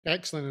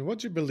Excellent. And what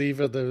do you believe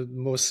are the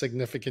most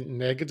significant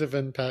negative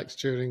impacts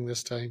during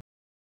this time?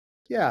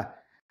 Yeah,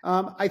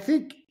 I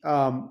think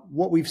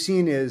what we've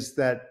seen is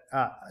that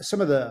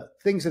some of the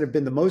things that have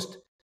been the most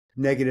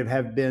negative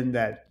have been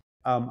that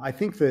I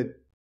think that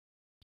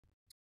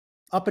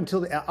up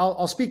until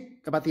I'll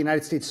speak about the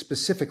United States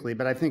specifically,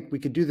 but I think we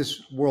could do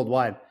this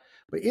worldwide.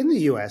 But in the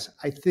U.S.,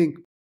 I think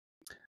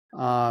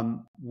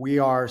we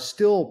are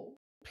still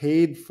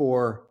paid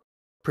for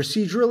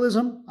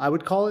proceduralism. I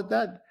would call it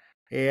that,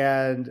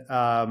 and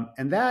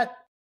that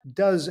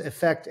does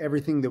affect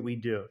everything that we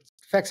do. It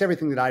affects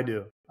everything that I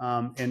do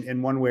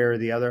in one way or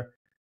the other.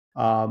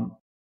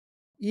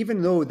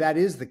 Even though that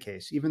is the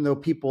case, even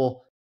though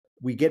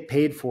we get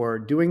paid for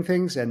doing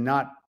things and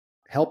not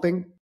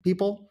helping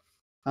people.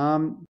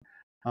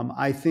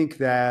 I think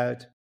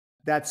that's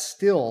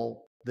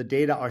still, the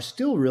data are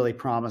still really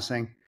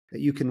promising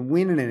that you can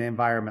win in an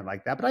environment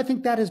like that. But I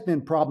think that has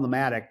been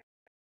problematic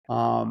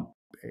for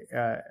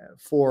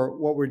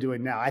what we're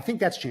doing now. I think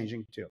that's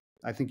changing too.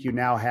 I think you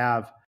now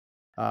have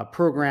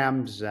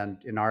programs, and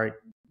in our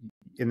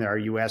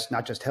U.S.,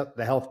 not just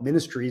the health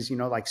ministries,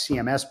 like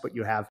CMS, but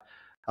you have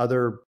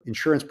other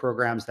insurance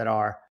programs that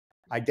are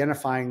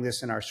identifying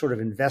this and are sort of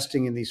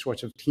investing in these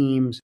sorts of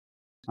teams.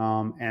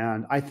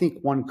 And I think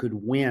one could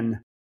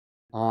win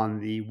on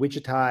the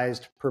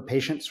widgetized per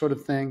patient sort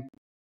of thing,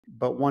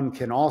 but one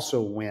can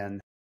also win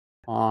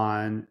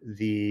on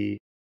the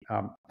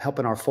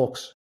helping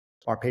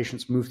our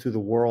patients move through the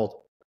world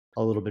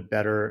a little bit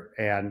better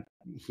and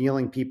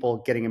healing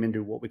people, getting them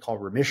into what we call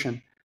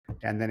remission,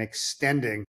 and then extending